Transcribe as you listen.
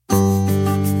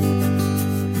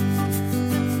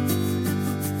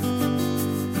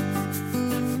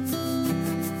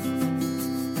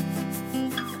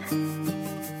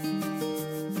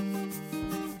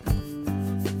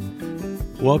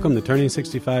Welcome to Turning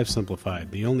 65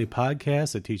 Simplified, the only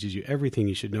podcast that teaches you everything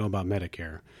you should know about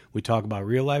Medicare. We talk about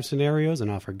real-life scenarios and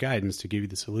offer guidance to give you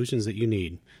the solutions that you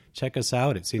need. Check us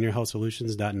out at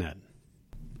seniorhealthsolutions.net.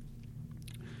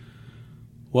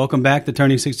 Welcome back to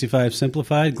Turning 65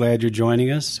 Simplified. Glad you're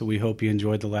joining us. We hope you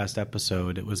enjoyed the last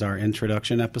episode. It was our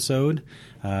introduction episode.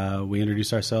 We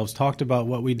introduced ourselves, talked about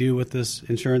what we do with this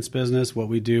insurance business, what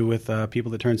we do with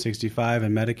people that turn 65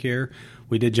 and Medicare.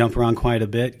 We did jump around quite a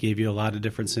bit, gave you a lot of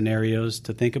different scenarios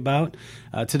to think about.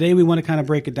 Today we want to kind of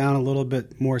break it down a little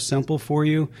bit more simple for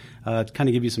you, to kind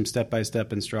of give you some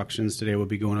step-by-step instructions. Today we'll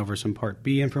be going over some Part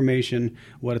B information,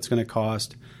 what it's going to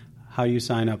cost, how you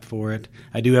sign up for it.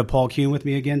 I do have Paul Kuhn with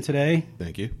me again today.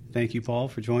 Thank you. Thank you, Paul,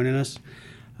 for joining us.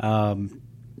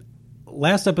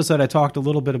 Last episode, I talked a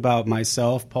little bit about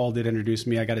myself. Paul did introduce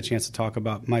me. I got a chance to talk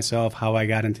about myself, how I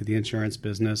got into the insurance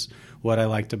business, what I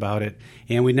liked about it,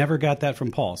 and we never got that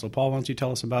from Paul. So, Paul, why don't you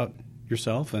tell us about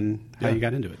yourself and how you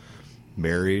got into it?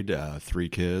 Married, 3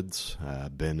 kids,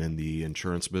 been in the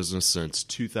insurance business since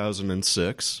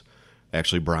 2006.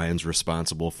 Actually, Brian's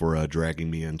responsible for dragging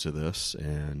me into this,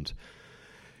 and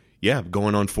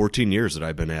going on 14 years that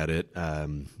I've been at it.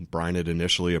 Brian had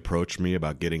initially approached me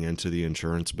about getting into the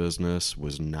insurance business,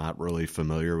 was not really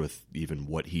familiar with even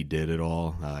what he did at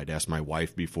all. I'd asked my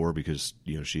wife before because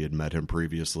she had met him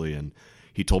previously, and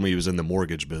he told me he was in the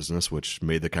mortgage business, which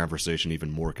made the conversation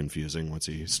even more confusing once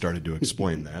he started to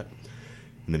explain that.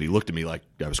 And then he looked at me like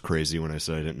I was crazy when I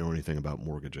said I didn't know anything about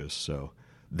mortgages, so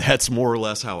that's more or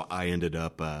less how I ended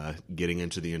up getting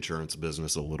into the insurance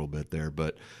business a little bit there.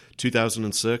 But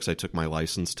 2006, I took my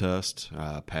license test,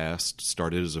 passed,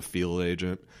 started as a field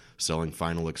agent, selling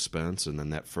final expense. And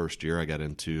then that first year I got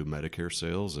into Medicare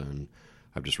sales, and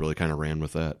I've just really kind of ran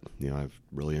with that. I've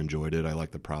really enjoyed it. I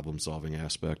like the problem-solving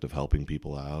aspect of helping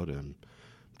people out, and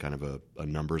kind of a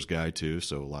numbers guy too,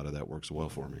 so a lot of that works well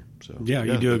for me. So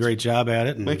you do a great job at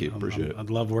it. And thank you, appreciate it. I'd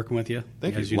love working with you.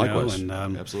 Thank you. Likewise.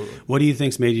 Absolutely. What do you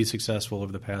think's made you successful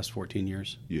over the past 14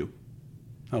 years? You.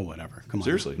 Oh, whatever. Come on.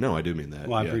 Seriously, no, I do mean that.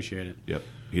 Well, I appreciate it. Yep.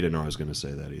 He didn't know I was going to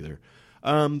say that either.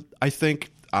 I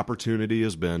think opportunity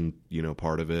has been,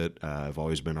 part of it. I've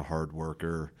always been a hard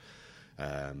worker,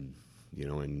 and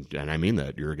I mean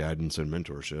that. Your guidance and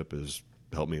mentorship has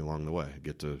helped me along the way,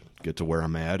 get to where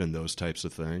I'm at and those types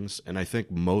of things. And I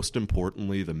think most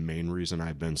importantly, the main reason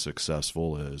I've been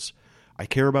successful is I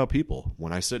care about people.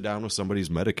 When I sit down with somebody's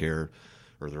Medicare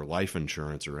or their life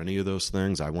insurance or any of those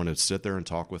things, I want to sit there and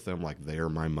talk with them like they're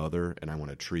my mother, and I want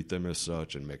to treat them as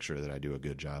such and make sure that I do a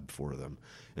good job for them.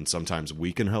 And sometimes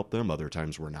we can help them, other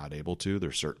times we're not able to.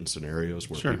 There's certain scenarios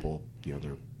where people,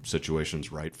 their situation's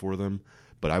right for them.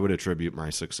 But I would attribute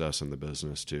my success in the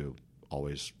business to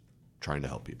always trying to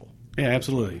help people. Yeah,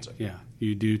 absolutely. Yeah,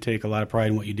 you do take a lot of pride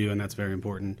in what you do, and that's very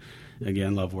important.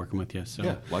 Again, love working with you. So,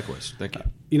 yeah, likewise. Thank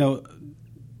you.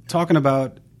 Talking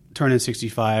about turning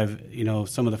 65,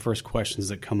 some of the first questions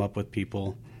that come up with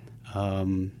people,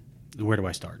 where do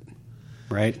I start?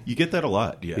 Right? You get that a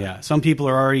lot, yeah. Yeah, some people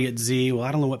are already at Z. Well,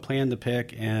 I don't know what plan to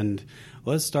pick, and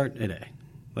let's start at A.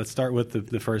 Let's start with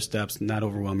the first steps, not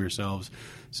overwhelm yourselves.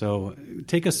 So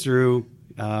take us through,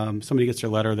 somebody gets their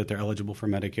letter that they're eligible for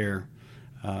Medicare.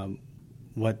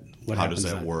 What how does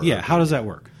that work? Yeah, how does that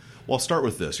work? Well, I'll start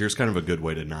with this. Here's kind of a good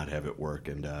way to not have it work.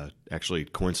 And actually,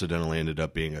 coincidentally, ended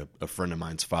up being a friend of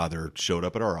mine's father showed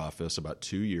up at our office about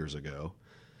 2 years ago.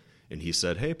 And he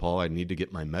said, "Hey, Paul, I need to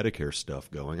get my Medicare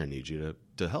stuff going. I need you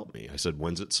to help me." I said,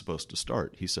 "When's it supposed to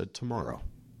start?" He said, "Tomorrow."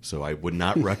 So I would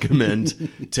not recommend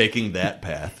taking that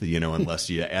path, unless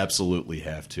you absolutely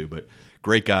have to. But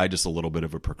great guy, just a little bit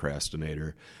of a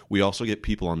procrastinator. We also get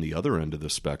people on the other end of the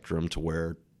spectrum to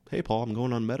where, "Hey, Paul, I'm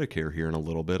going on Medicare here in a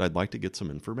little bit. I'd like to get some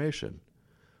information."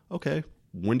 Okay,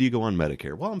 when do you go on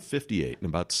Medicare? Well, I'm 58 in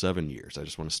about 7 years. I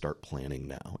just want to start planning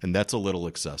now. And that's a little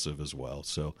excessive as well.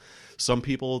 So some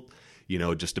people,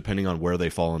 just depending on where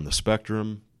they fall on the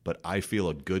spectrum, but I feel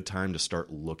a good time to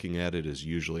start looking at it is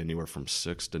usually anywhere from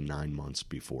 6 to 9 months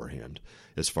beforehand,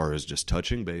 as far as just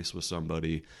touching base with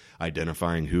somebody,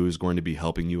 identifying who is going to be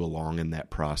helping you along in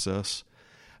that process.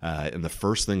 And the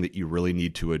first thing that you really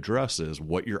need to address is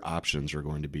what your options are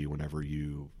going to be whenever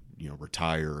you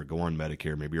retire or go on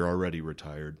Medicare. Maybe you're already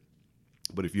retired,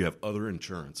 but if you have other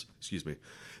insurance,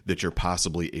 that you're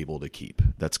possibly able to keep,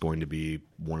 that's going to be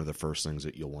one of the first things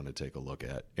that you'll want to take a look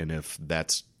at. And if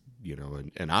that's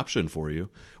an option for you,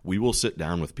 we will sit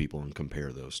down with people and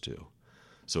compare those two.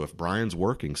 So if Brian's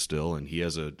working still and he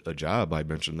has a job, I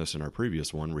mentioned this in our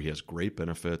previous one, where he has great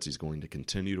benefits, he's going to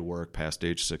continue to work past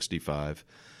age 65,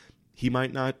 he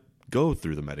might not go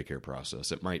through the Medicare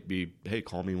process. It might be, hey,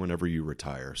 call me whenever you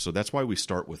retire. So that's why we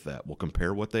start with that. We'll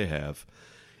compare what they have.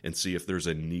 and see if there's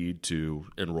a need to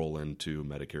enroll into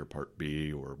Medicare Part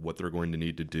B or what they're going to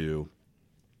need to do.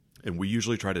 And we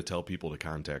usually try to tell people to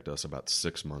contact us about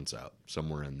 6 months out.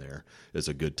 Somewhere in there is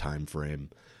a good time frame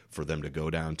for them to go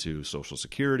down to Social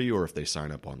Security or if they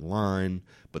sign up online.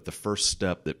 But the first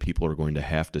step that people are going to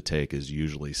have to take is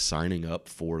usually signing up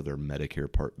for their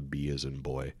Medicare Part B as in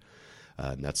boy.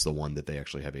 And that's the one that they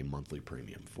actually have a monthly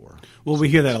premium for. Well, we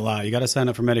hear that a lot. You got to sign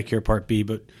up for Medicare Part B,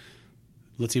 but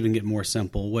let's even get more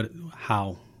simple.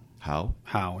 How? How,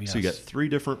 yes. So you got 3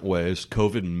 different ways.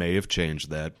 COVID may have changed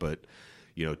that, but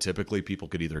typically people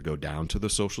could either go down to the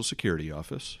Social Security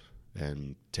office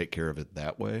and take care of it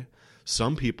that way.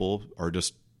 Some people are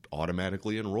just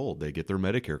automatically enrolled. They get their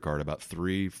Medicare card about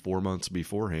 3-4 months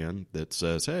beforehand that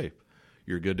says, hey,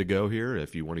 you're good to go here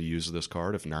if you want to use this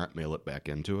card. If not, mail it back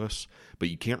into us. But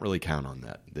you can't really count on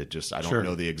that. I don't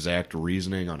know the exact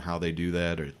reasoning on how they do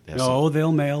that.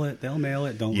 They'll mail it. Don't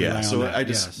rely on that. I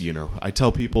just, I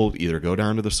tell people either go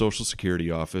down to the Social Security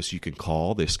office. You can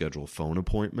call. They schedule phone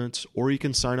appointments, or you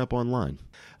can sign up online.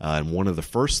 And one of the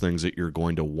first things that you're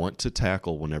going to want to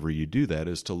tackle whenever you do that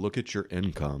is to look at your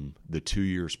income the 2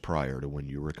 years prior to when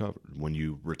you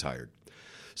retired.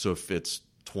 So if it's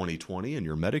 2020 and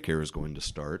your Medicare is going to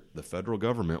start, the federal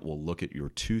government will look at your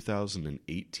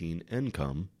 2018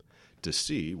 income to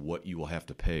see what you will have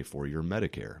to pay for your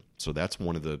Medicare. So that's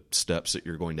one of the steps that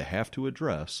you're going to have to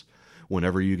address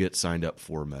whenever you get signed up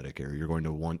for Medicare. You're going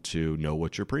to want to know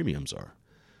what your premiums are,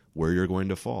 where you're going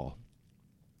to fall.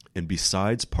 And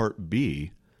besides Part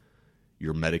B,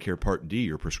 your Medicare Part D,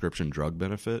 your prescription drug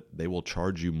benefit, they will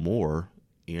charge you more,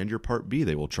 and your Part B,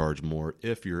 they will charge more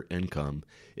if your income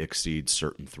exceeds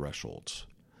certain thresholds.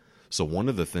 So one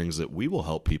of the things that we will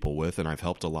help people with, and I've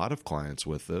helped a lot of clients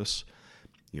with this,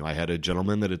 I had a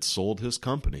gentleman that had sold his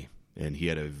company, and he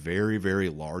had a very, very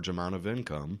large amount of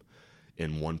income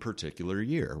in one particular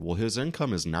year. Well, his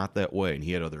income is not that way, and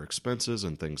he had other expenses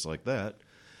and things like that.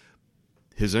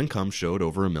 His income showed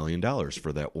over $1 million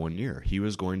for that 1 year. He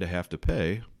was going to have to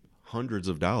pay hundreds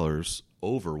of dollars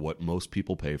over what most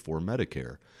people pay for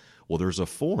Medicare. Well, there's a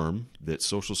form that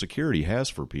Social Security has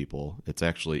for people. It's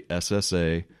actually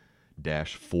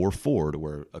SSA-44 to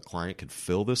where a client could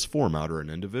fill this form out, or an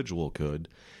individual could,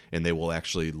 and they will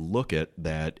actually look at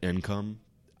that income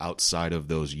outside of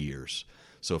those years.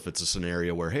 So if it's a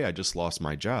scenario where, hey, I just lost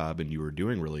my job and you were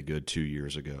doing really good 2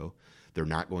 years ago, they're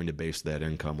not going to base that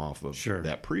income off of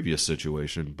that previous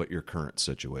situation, but your current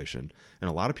situation. And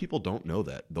a lot of people don't know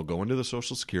that. They'll go into the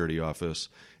Social Security office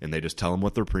and they just tell them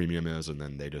what their premium is, and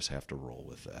then they just have to roll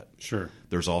with that. Sure.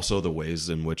 There's also the ways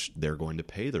in which they're going to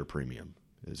pay their premium.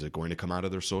 Is it going to come out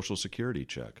of their Social Security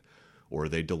check? Or are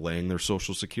they delaying their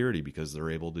Social Security because they're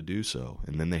able to do so?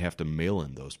 And then they have to mail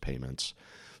in those payments.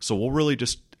 So we'll really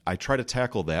I try to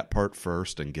tackle that part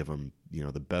first and give them,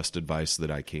 the best advice that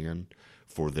I can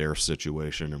for their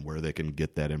situation and where they can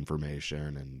get that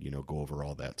information, and go over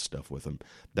all that stuff with them.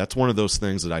 That's one of those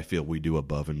things that I feel we do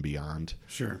above and beyond.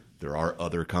 Sure. There are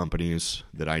other companies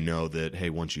that I know that, hey,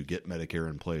 once you get Medicare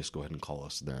in place, go ahead and call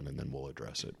us then, and then we'll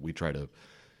address it. We try to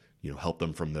help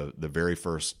them from the very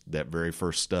first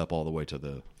step all the way to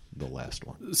the last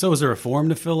one. So is there a form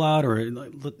to fill out,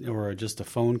 or just a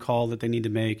phone call that they need to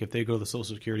make? If they go to the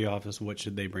Social Security office, what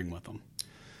should they bring with them?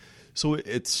 So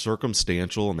it's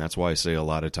circumstantial, and that's why I say a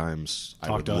lot of times I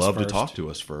would love to talk to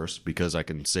us first, because I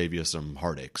can save you some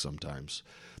heartache sometimes.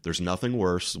 There's nothing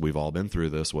worse. We've all been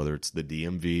through this, whether it's the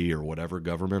DMV or whatever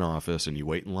government office, and you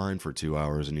wait in line for 2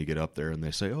 hours and you get up there and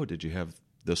they say, oh, did you have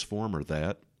this form or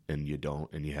that? And you don't,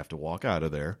 and you have to walk out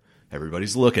of there.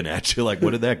 Everybody's looking at you like,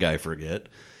 what did that guy forget?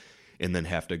 And then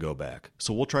have to go back.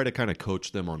 So we'll try to kind of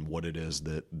coach them on what it is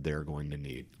that they're going to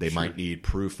need. They might need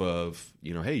proof of,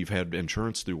 hey, you've had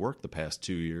insurance through work the past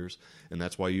 2 years, and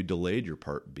that's why you delayed your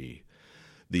Part B.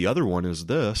 The other one is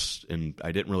this, and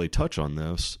I didn't really touch on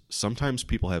this. Sometimes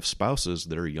people have spouses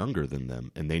that are younger than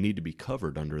them, and they need to be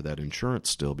covered under that insurance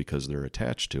still because they're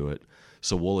attached to it.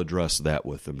 So we'll address that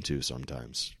with them too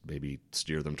sometimes. Maybe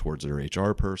steer them towards their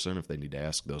HR person if they need to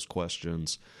ask those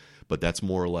questions. But that's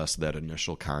more or less that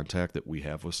initial contact that we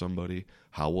have with somebody,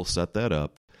 how we'll set that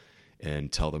up,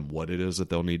 and tell them what it is that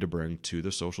they'll need to bring to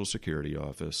the Social Security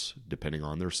office, depending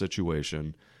on their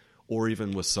situation. Or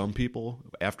even with some people,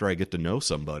 after I get to know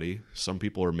somebody, some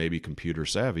people are maybe computer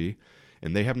savvy,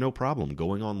 and they have no problem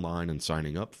going online and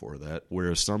signing up for that,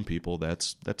 whereas some people,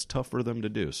 that's tough for them to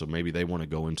do. So maybe they want to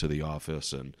go into the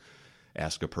office and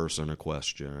ask a person a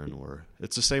question, or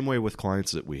it's the same way with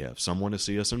clients that we have. Some want to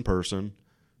see us in person,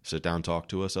 sit down, talk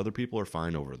to us. Other people are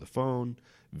fine over the phone,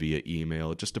 via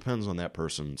email. It just depends on that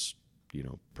person's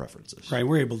preferences. Right.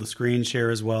 We're able to screen share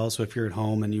as well. So if you're at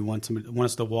home and you want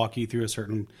us to walk you through a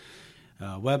certain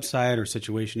website or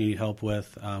situation you need help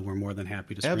with, we're more than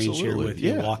happy to screen share with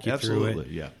you, walk you through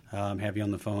it, have you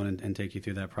on the phone and take you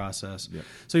through that process. Yeah.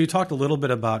 So you talked a little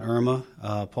bit about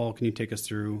IRMAA. Paul, can you take us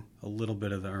through a little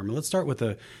bit of the IRMAA? Let's start with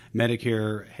the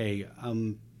Medicare. Hey,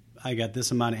 I got this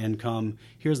amount of income.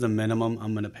 Here's the minimum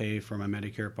I'm going to pay for my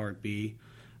Medicare Part B.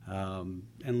 And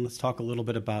let's talk a little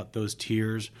bit about those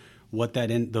tiers, what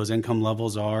those income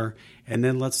levels are, and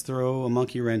then let's throw a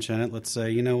monkey wrench in it. Let's say,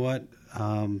 you know what,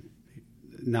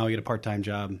 now I get a part-time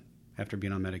job after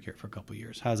being on Medicare for a couple of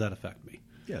years. How does that affect me?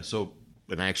 Yeah,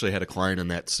 and I actually had a client in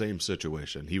that same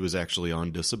situation. He was actually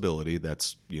on disability.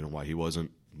 That's why he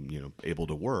wasn't able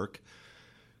to work.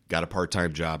 Got a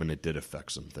part-time job, and it did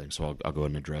affect some things. So I'll go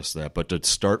ahead and address that. But to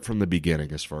start from the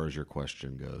beginning, as far as your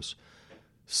question goes,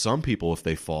 some people, if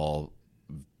they fall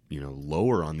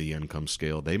lower on the income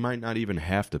scale, they might not even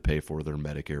have to pay for their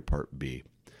Medicare Part B.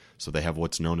 So they have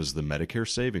what's known as the Medicare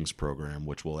Savings Program,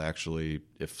 which will actually,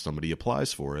 if somebody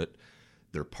applies for it,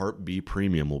 their Part B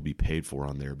premium will be paid for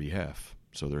on their behalf.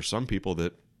 So there's some people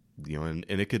that, and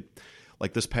it could,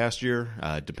 like this past year,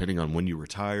 depending on when you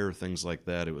retire, things like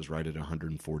that, it was right at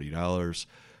 $140.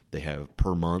 They have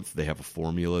per month, they have a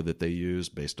formula that they use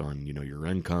based on, your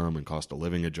income and cost of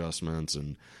living adjustments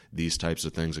and these types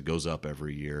of things. It goes up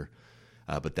every year.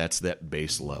 But that's that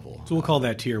base level. So we'll call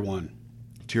that Tier 1.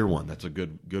 Tier 1. That's a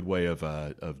good way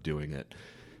of doing it,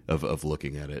 of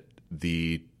looking at it.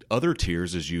 The other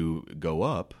tiers, as you go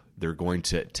up, they're going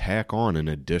to tack on an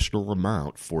additional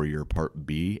amount for your Part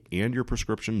B and your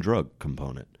prescription drug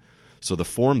component. So the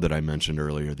form that I mentioned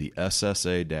earlier, the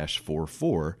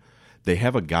SSA-44, they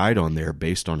have a guide on there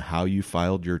based on how you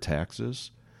filed your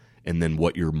taxes and then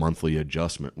what your monthly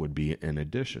adjustment would be in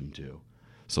addition to.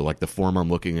 So like the form I'm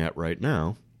looking at right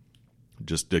now,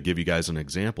 just to give you guys an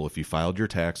example, if you filed your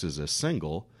taxes as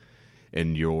single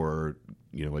and your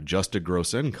adjusted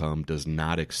gross income does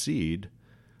not exceed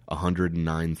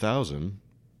 $109,000,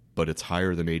 but it's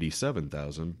higher than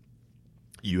 $87,000,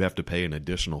 you have to pay an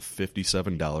additional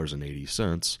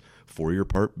 $57.80 for your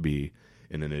Part B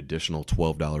and an additional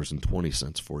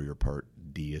 $12.20 for your Part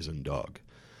D as in dog.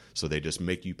 So they just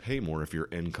make you pay more if your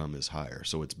income is higher.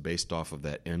 So it's based off of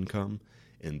that income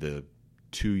in the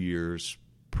 2 years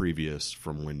previous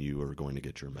from when you are going to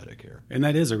get your Medicare. And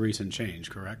that is a recent change,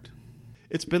 correct?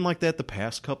 It's been like that the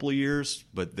past couple of years,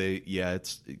 but they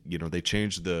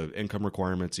changed the income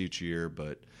requirements each year,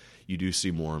 but you do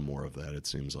see more and more of that, it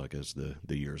seems like, as the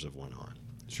years have went on.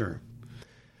 Sure.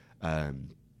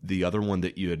 The other one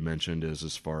that you had mentioned is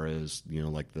as far as,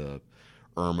 like the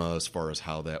IRMAA, as far as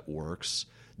how that works,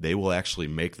 they will actually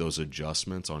make those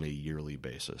adjustments on a yearly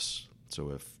basis. So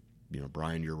if,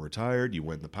 Brian, you're retired, you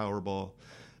win the Powerball,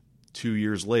 2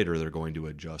 years later, they're going to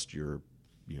adjust your,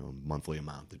 monthly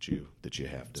amount that you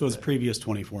have to So it's pay. previous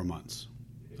 24 months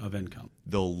of income.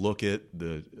 They'll look at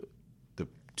the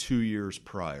 2 years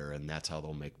prior, and that's how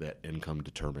they'll make that income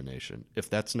determination. If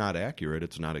that's not accurate,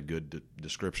 it's not a good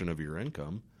description of your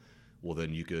income, well,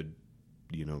 then you could,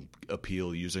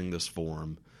 appeal using this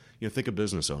form. Think of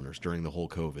business owners during the whole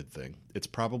COVID thing. It's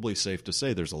probably safe to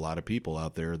say there's a lot of people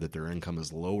out there that their income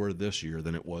is lower this year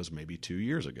than it was maybe 2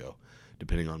 years ago,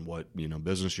 depending on what,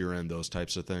 business you're in, those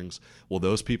types of things. Well,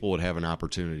 those people would have an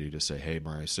opportunity to say, hey,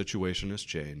 my situation has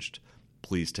changed.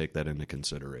 Please take that into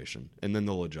consideration. And then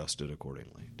they'll adjust it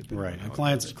accordingly. Right. And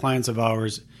clients of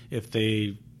ours, if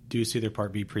they do see their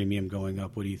Part B premium going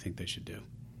up, what do you think they should do?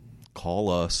 Call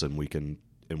us and we can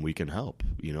help.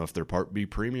 If their Part B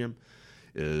premium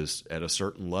is at a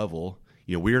certain level,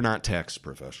 we are not tax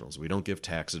professionals. We don't give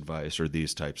tax advice or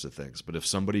these types of things. But if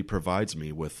somebody provides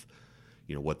me with,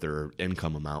 what their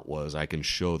income amount was, I can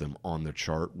show them on the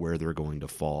chart where they're going to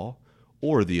fall.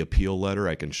 Or the appeal letter,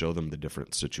 I can show them the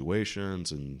different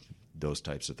situations and those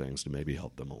types of things to maybe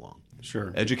help them along.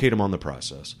 Sure. Educate them on the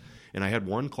process. And I had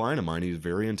one client of mine, he's a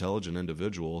very intelligent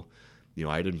individual.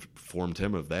 I had informed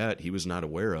him of that. He was not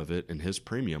aware of it, and his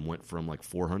premium went from like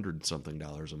 $400-something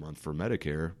a month for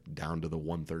Medicare down to the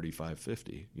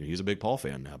 $135.50. He's a big Paul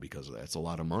fan now because of that. It's a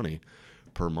lot of money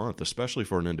per month, especially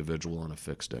for an individual on a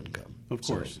fixed income. Of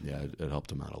course. So, yeah, it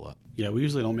helped him out a lot. Yeah, we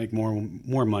usually don't make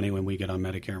more money when we get on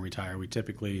Medicare and retire. We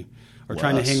typically are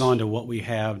trying to hang on to what we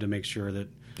have to make sure that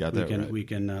we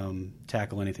can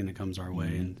tackle anything that comes our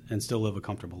way and still live a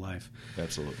comfortable life.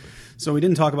 Absolutely. So we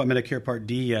didn't talk about Medicare Part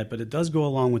D yet, but it does go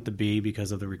along with the B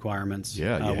because of the requirements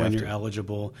when you're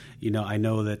eligible. I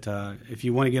know that if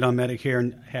you want to get on Medicare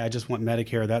and, hey, I just want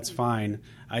Medicare, that's fine.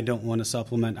 I don't want a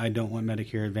supplement. I don't want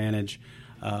Medicare Advantage.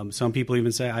 Some people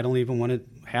even say, I don't even want to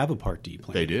have a Part D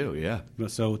plan. They do, yeah.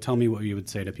 So tell me what you would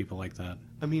say to people like that.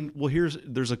 I mean, well,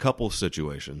 there's a couple of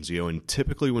situations, and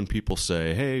typically when people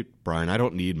say, hey, Brian, I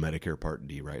don't need Medicare Part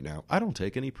D right now, I don't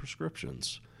take any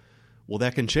prescriptions. Well,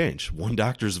 that can change. One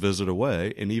doctor's visit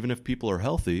away, and even if people are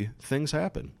healthy, things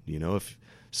happen. If,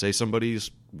 say, somebody's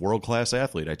world-class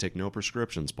athlete, I take no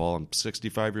prescriptions, Paul, I'm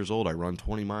 65 years old, I run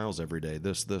 20 miles every day,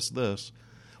 this.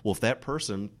 Well, if that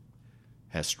person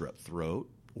has strep throat,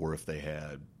 or if they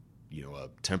had, a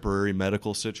temporary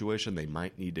medical situation, they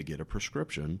might need to get a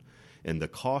prescription, and the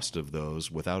cost of those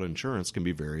without insurance can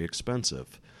be very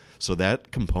expensive. So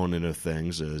that component of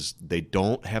things is they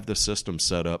don't have the system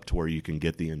set up to where you can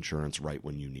get the insurance right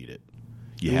when you need it.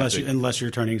 Unless you're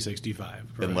turning 65.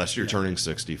 Correct? Unless you're turning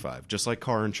 65. Just like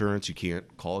car insurance, you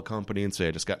can't call a company and say,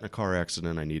 I just got in a car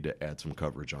accident, I need to add some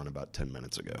coverage on about 10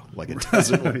 minutes ago. Like, it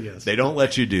doesn't. Yes. They don't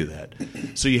let you do that.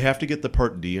 So you have to get the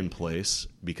Part D in place,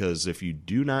 because if you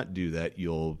do not do that,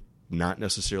 you'll not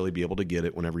necessarily be able to get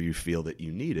it whenever you feel that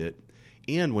you need it.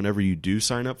 And whenever you do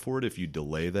sign up for it, if you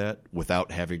delay that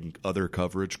without having other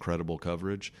coverage, credible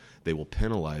coverage, they will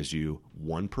penalize you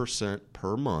 1%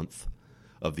 per month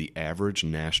of the average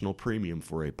national premium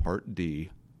for a Part D,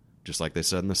 just like they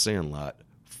said in The Sandlot,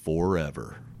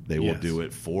 forever. They will do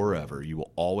it forever. You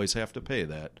will always have to pay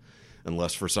that,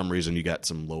 unless for some reason you got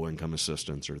some low-income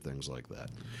assistance or things like that.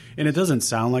 And it doesn't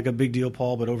sound like a big deal,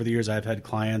 Paul, but over the years I've had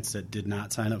clients that did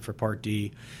not sign up for Part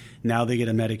D. Now they get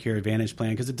a Medicare Advantage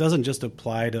plan, because it doesn't just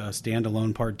apply to a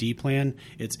standalone Part D plan.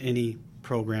 It's any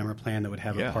program or plan that would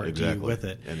have a Part D with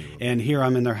it. And here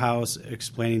I'm in their house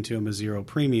explaining to them a zero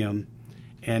premium,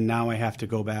 and now I have to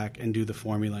go back and do the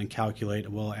formula and calculate,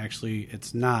 well, actually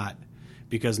it's not,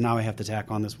 because now I have to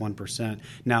tack on this 1%.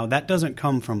 Now, that doesn't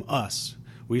come from us.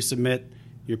 We submit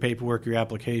your paperwork, your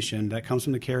application. That comes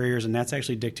from the carriers, and that's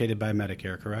actually dictated by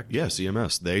Medicare, correct? Yes,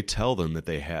 CMS. They tell them that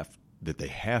they have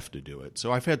to do it.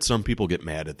 So I've had some people get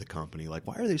mad at the company, like,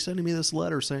 why are they sending me this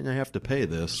letter saying I have to pay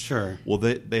this? Sure. Well,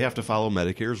 they have to follow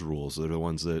Medicare's rules. They're the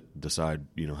ones that decide,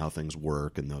 how things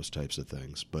work and those types of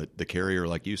things. But the carrier,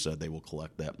 like you said, they will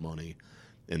collect that money,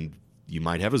 and you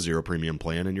might have a zero premium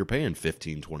plan and you're paying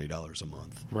 $15, $20 a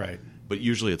month. Right. But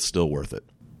usually it's still worth it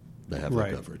to have the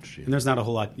coverage. And there's not a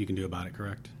whole lot you can do about it,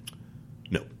 correct?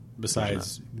 No.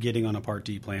 Besides getting on a Part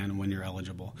D plan when you're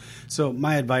eligible. So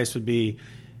my advice would be,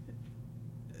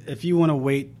 if you want to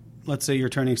wait, let's say you're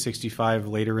turning 65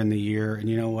 later in the year, and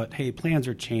you know what, hey, plans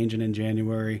are changing in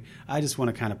January. I just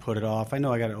want to kind of put it off. I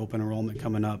know I got an open enrollment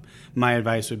coming up. My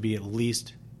advice would be at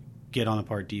least get on a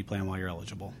Part D plan while you're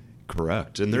eligible.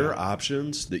 Correct. And there are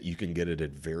options that you can get it at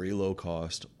very low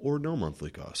cost or no monthly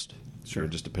cost. Sure.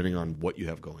 Just depending on what you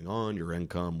have going on, your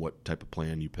income, what type of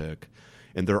plan you pick.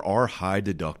 And there are high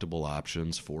deductible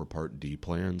options for Part D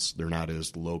plans. They're not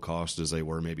as low cost as they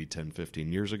were maybe 10,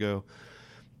 15 years ago.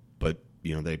 But,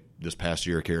 this past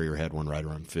year, a carrier had one right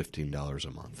around $15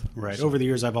 a month. Right. So, over the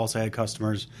years, I've also had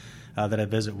customers that I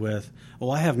visit with,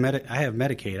 well, I have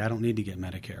Medicaid. I don't need to get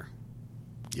Medicare.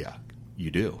 Yeah,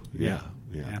 you do. Yeah.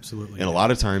 Absolutely. And a lot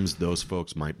of times those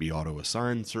folks might be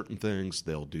auto-assigned certain things.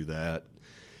 They'll do that.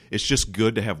 It's just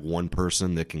good to have one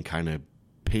person that can kind of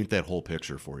paint that whole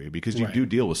picture for you, because you do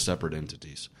deal with separate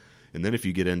entities. And then if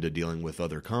you get into dealing with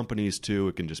other companies too,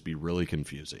 it can just be really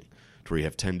confusing, to where you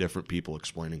have 10 different people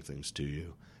explaining things to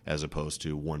you, as opposed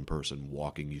to one person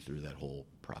walking you through that whole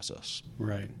process.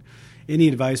 Right. Any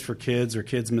advice for kids or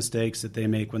kids' mistakes that they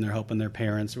make when they're helping their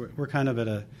parents? We're kind of at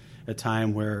a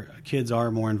time where kids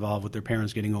are more involved with their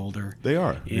parents getting older. They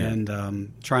are.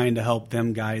 And trying to help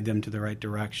them, guide them to the right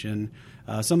direction.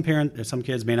 Some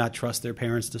kids may not trust their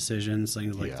parents' decisions,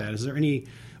 things like that. Is there any,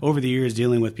 over the years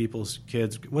dealing with people's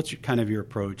kids, what's your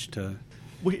approach to...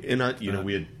 We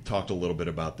had talked a little bit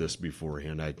about this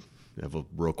beforehand. I have a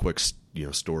real quick,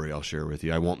 story I'll share with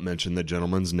you. I won't mention the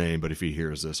gentleman's name, but if he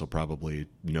hears this, he'll probably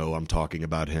know I'm talking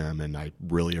about him, and I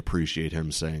really appreciate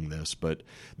him saying this. But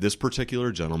this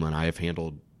particular gentleman, I have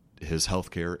handled his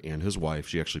health care and his wife.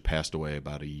 She actually passed away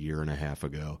about a year and a half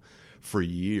ago. For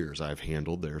years, I've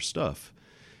handled their stuff.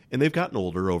 And they've gotten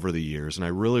older over the years, and I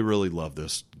really, really love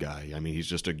this guy. I mean, he's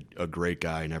just a great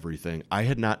guy and everything. I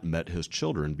had not met his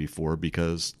children before,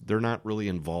 because they're not really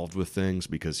involved with things,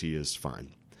 because he is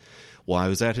fine. Well, I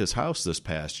was at his house this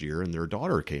past year, and their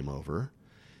daughter came over,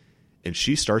 and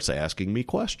she starts asking me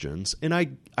questions. And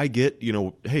I get,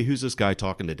 hey, who's this guy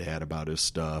talking to Dad about his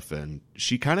stuff? And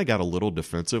she kind of got a little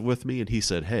defensive with me, and he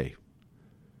said, hey,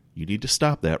 you need to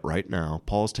stop that right now.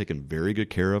 Paul's taken very good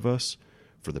care of us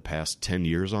for the past 10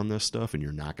 years on this stuff, and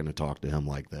you're not going to talk to him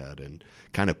like that. And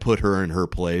kind of put her in her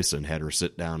place and had her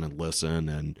sit down and listen.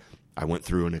 And I went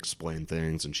through and explained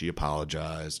things, and she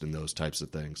apologized and those types of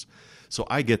things. So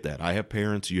I get that. I have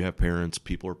parents, you have parents,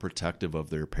 people are protective of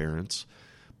their parents.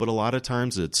 But a lot of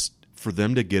times it's for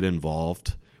them to get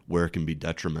involved where it can be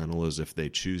detrimental is if they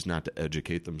choose not to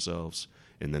educate themselves,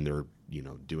 and then they're,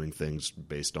 doing things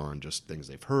based on just things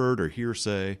they've heard or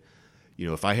hearsay.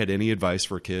 If I had any advice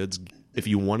for kids, if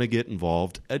you want to get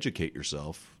involved, educate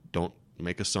yourself. Don't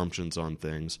make assumptions on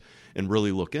things and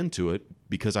really look into it,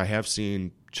 because I have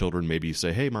seen children maybe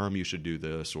say, hey, Mom, you should do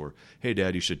this, or hey,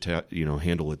 Dad, you should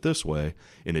handle it this way,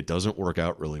 and it doesn't work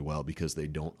out really well because they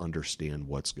don't understand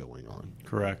what's going on.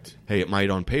 Correct. Hey, it might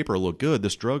on paper look good,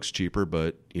 this drug's cheaper,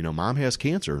 but Mom has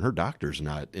cancer and her doctor's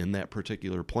not in that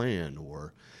particular plan,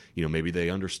 or maybe they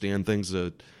understand things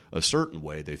a certain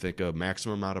way. They think a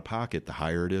maximum out of pocket, the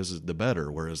higher it is, the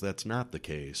better, whereas that's not the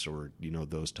case, or,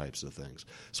 those types of things.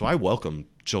 So I welcome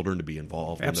children to be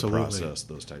involved Absolutely. in the process,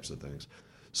 those types of things.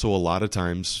 So a lot of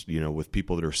times, with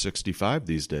people that are 65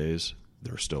 these days,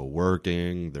 they're still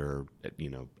working, they're,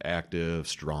 active,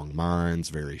 strong minds,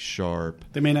 very sharp.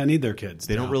 They may not need their kids.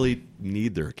 They don't really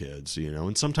need their kids,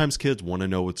 and sometimes kids want to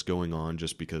know what's going on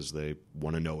just because they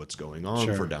want to know what's going on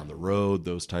Sure. for down the road,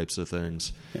 those types of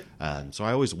things. So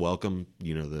I always welcome,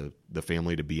 the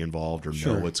family to be involved or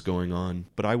Sure. know what's going on.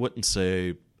 But I wouldn't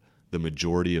say the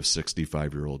majority of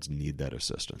 65-year-olds need that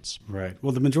assistance. Right.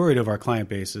 Well, the majority of our client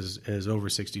base is over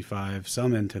 65,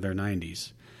 some into their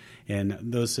 90s. And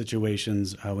those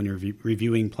situations, when you're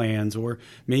reviewing plans, or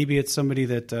maybe it's somebody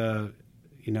that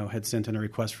had sent in a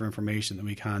request for information that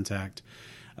we contact.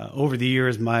 Over the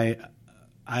years, I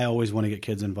always want to get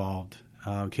kids involved.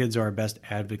 Kids are our best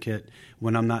advocate.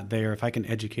 When I'm not there, if I can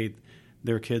educate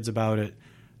their kids about it,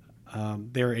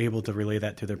 they're able to relay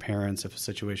that to their parents if a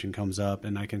situation comes up,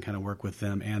 and I can kind of work with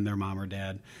them and their mom or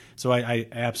dad. So I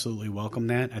absolutely welcome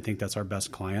that. I think that's our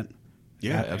best client.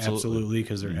 Yeah, absolutely,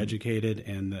 because they're educated,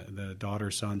 and the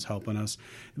daughter, son's helping us.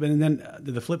 But then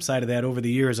the flip side of that, over the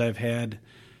years, I've had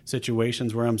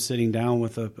situations where I'm sitting down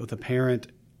with a parent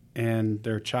and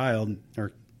their child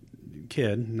or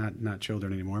kid, not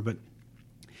children anymore,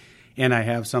 and I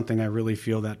have something I really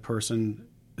feel that person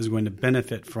is going to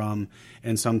benefit from,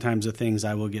 and sometimes the things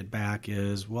I will get back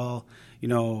is, well,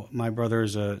 my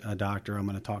brother's a doctor, I'm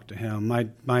going to talk to him. My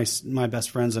best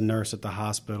friend's a nurse at the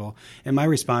hospital. And my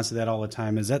response to that all the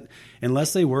time is that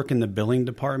unless they work in the billing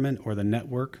department or the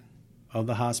network of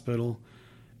the hospital,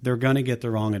 they're going to get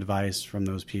the wrong advice from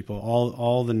those people.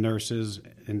 All the nurses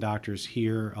and doctors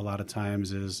hear a lot of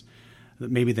times is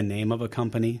maybe the name of a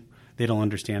company. They don't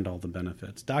understand all the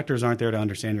benefits. Doctors aren't there to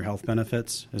understand your health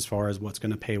benefits as far as what's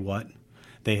going to pay what.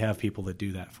 They have people that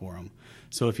do that for them.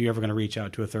 So if you're ever going to reach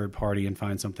out to a third party and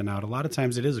find something out, a lot of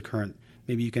times it is a current.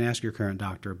 Maybe you can ask your current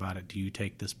doctor about it. Do you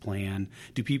take this plan?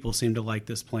 Do people seem to like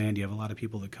this plan? Do you have a lot of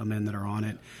people that come in that are on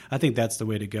it? I think that's the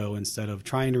way to go, instead of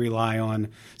trying to rely on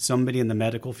somebody in the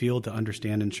medical field to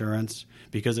understand insurance,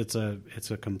 because it's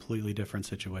a completely different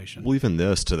situation. Well, even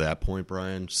this, to that point,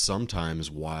 Brian, sometimes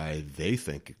why they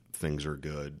think things are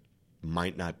good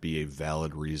might not be a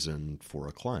valid reason for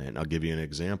a client. I'll give you an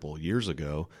example. Years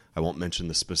ago, I won't mention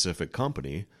the specific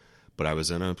company, but I was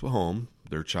in a home,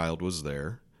 their child was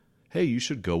there. Hey, you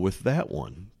should go with that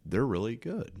one. They're really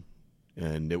good.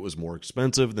 And it was more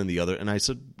expensive than the other. And I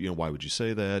said, why would you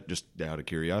say that? Just out of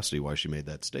curiosity, why she made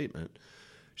that statement.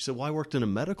 She said, well, I worked in a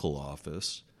medical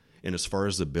office, and as far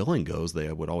as the billing goes,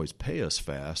 they would always pay us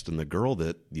fast. And the girl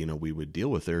that, we would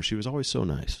deal with there, she was always so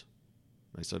nice.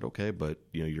 I said, okay, but,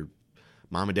 your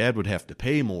mom and dad would have to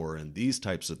pay more and these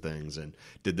types of things. And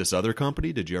did this other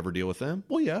company, did you ever deal with them?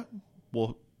 Well, yeah.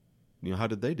 Well, how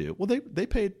did they do? Well, they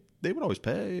paid, they would always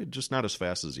pay, just not as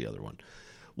fast as the other one.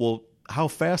 Well, how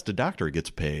fast a doctor gets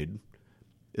paid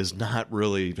is not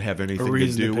really have anything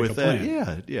to do with that.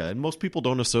 Yeah. And most people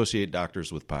don't associate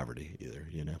doctors with poverty either,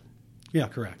 Yeah,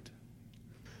 correct.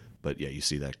 But yeah, you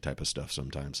see that type of stuff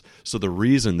sometimes. So the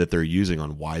reason that they're using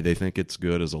on why they think it's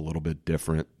good is a little bit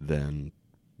different than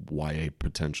why a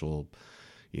potential,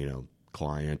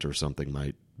 client or something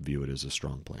might view it as a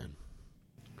strong plan.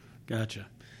 Gotcha.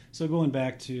 So going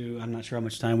back to, I'm not sure how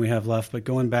much time we have left, but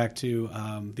going back to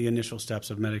the initial steps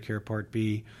of Medicare Part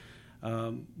B,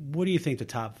 what do you think the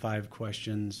top 5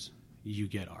 questions you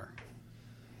get are?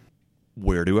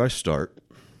 Where do I start?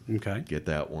 Okay. Get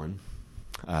that one.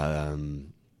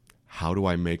 How do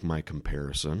I make my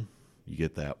comparison? You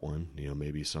get that one.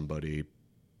 Maybe somebody,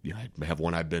 I have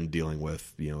one I've been dealing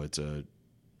with, it's a,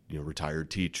 retired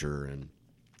teacher, and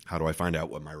how do I find out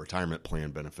what my retirement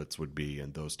plan benefits would be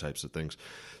and those types of things.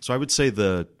 So I would say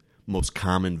the most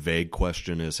common vague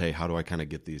question is, hey, how do I kind of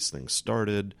get these things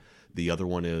started? The other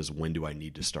one is, when do I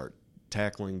need to start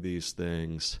tackling these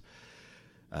things?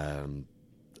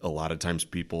 A lot of times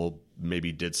people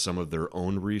maybe did some of their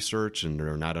own research and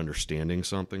they're not understanding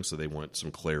something, so they want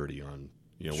some clarity on,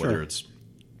 whether it's,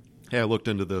 hey, I looked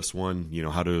into this one,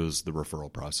 how does the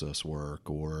referral process work?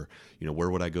 Or, where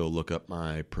would I go look up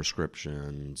my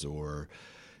prescriptions? Or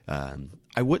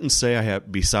I wouldn't say I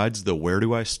have, besides the where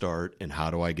do I start and how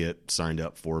do I get signed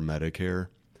up for Medicare,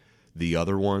 the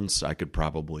other ones I could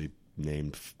probably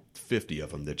name 50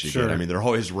 of them that you get. I mean, they're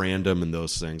always random and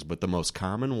those things, but the most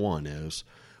common one is,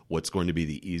 what's going to be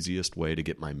the easiest way to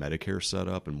get my Medicare set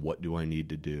up, and what do I need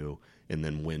to do, and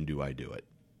then when do I do it?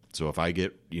 So if I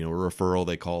get, a referral,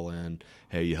 they call in,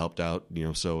 hey, you helped out,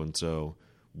 so-and-so,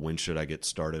 when should I get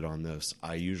started on this?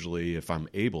 I usually, if I'm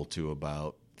able to,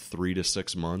 about 3 to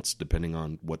 6 months, depending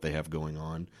on what they have going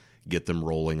on, get them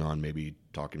rolling on maybe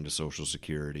talking to Social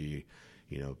Security.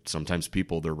 Sometimes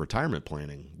people, their retirement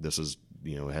planning, this is,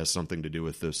 has something to do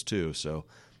with this too. So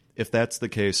if that's the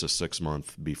case, a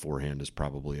 6-month beforehand is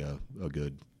probably a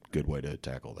good way to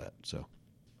tackle that.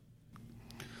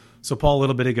 So Paul, a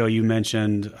little bit ago you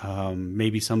mentioned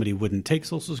maybe somebody wouldn't take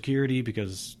Social Security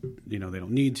because they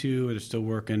don't need to, or they're still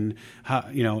working. How,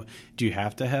 do you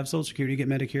have to have Social Security to get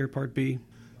Medicare Part B?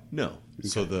 No. Okay.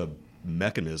 So the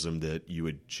mechanism that you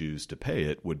would choose to pay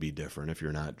it would be different if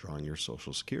you're not drawing your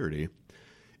Social Security.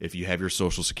 If you have your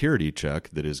Social Security check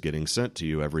that is getting sent to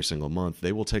you every single month,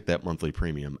 they will take that monthly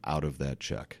premium out of that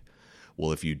check.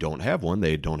 Well, if you don't have one,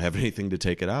 they don't have anything to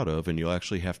take it out of, and you'll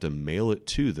actually have to mail it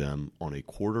to them on a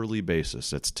quarterly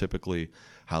basis. That's typically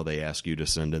how they ask you to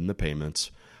send in the payments.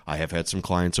 I have had some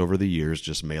clients over the years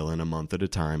just mail in a month at a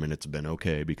time, and it's been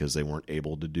okay because they weren't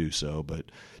able to do so. But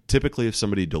typically, if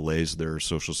somebody delays their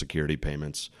Social Security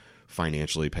payments,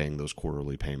 financially paying those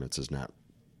quarterly payments is not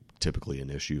typically an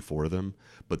issue for them,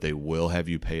 but they will have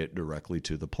you pay it directly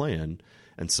to the plan.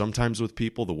 And sometimes with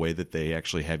people, the way that they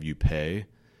actually have you pay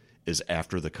is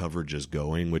after the coverage is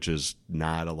going, which is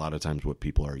not a lot of times what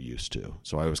people are used to.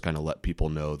 So I always kind of let people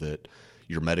know that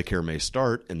your Medicare may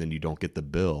start and then you don't get the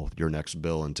bill, your next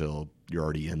bill, until you're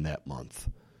already in that month.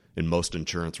 In most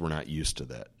insurance, we're not used to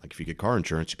that. Like if you get car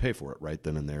insurance, you pay for it right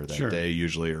then and there that day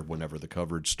usually, or whenever the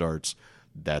coverage starts,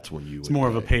 that's when you would It's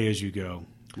more pay. of a pay-as-you-go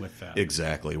with that.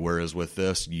 Exactly. Whereas with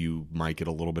this, you might get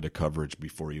a little bit of coverage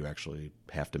before you actually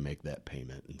have to make that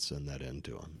payment and send that in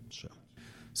to them.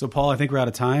 So, Paul, I think we're out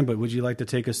of time, but would you like to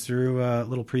take us through a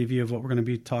little preview of what we're going to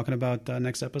be talking about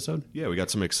next episode? Yeah, we got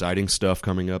some exciting stuff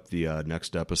coming up. The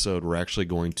next episode, we're actually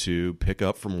going to pick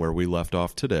up from where we left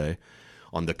off today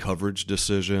on the coverage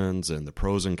decisions and the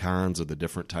pros and cons of the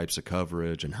different types of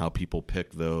coverage and how people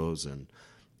pick those and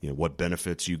what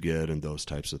benefits you get and those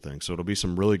types of things. So it'll be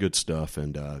some really good stuff,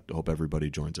 and I hope everybody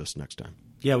joins us next time.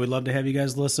 Yeah, we'd love to have you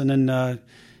guys listen and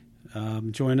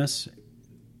join us.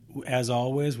 As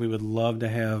always, we would love to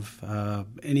have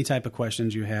any type of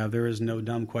questions you have. There is no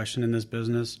dumb question in this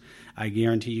business. I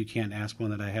guarantee you can't ask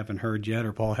one that I haven't heard yet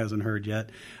or Paul hasn't heard yet.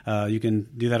 You can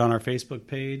do that on our Facebook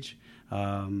page.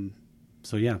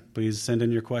 So, yeah, please send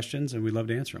in your questions, and we'd love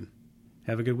to answer them.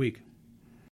 Have a good week.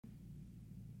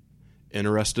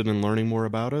 Interested in learning more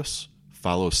about us?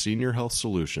 Follow Senior Health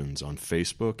Solutions on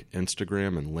Facebook,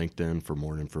 Instagram, and LinkedIn for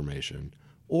more information.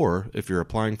 Or, if you're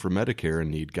applying for Medicare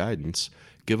and need guidance,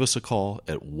 give us a call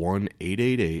at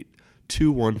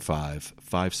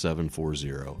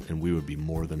 1-888-215-5740, and we would be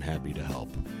more than happy to help.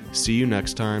 See you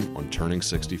next time on Turning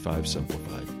 65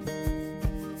 Simplified.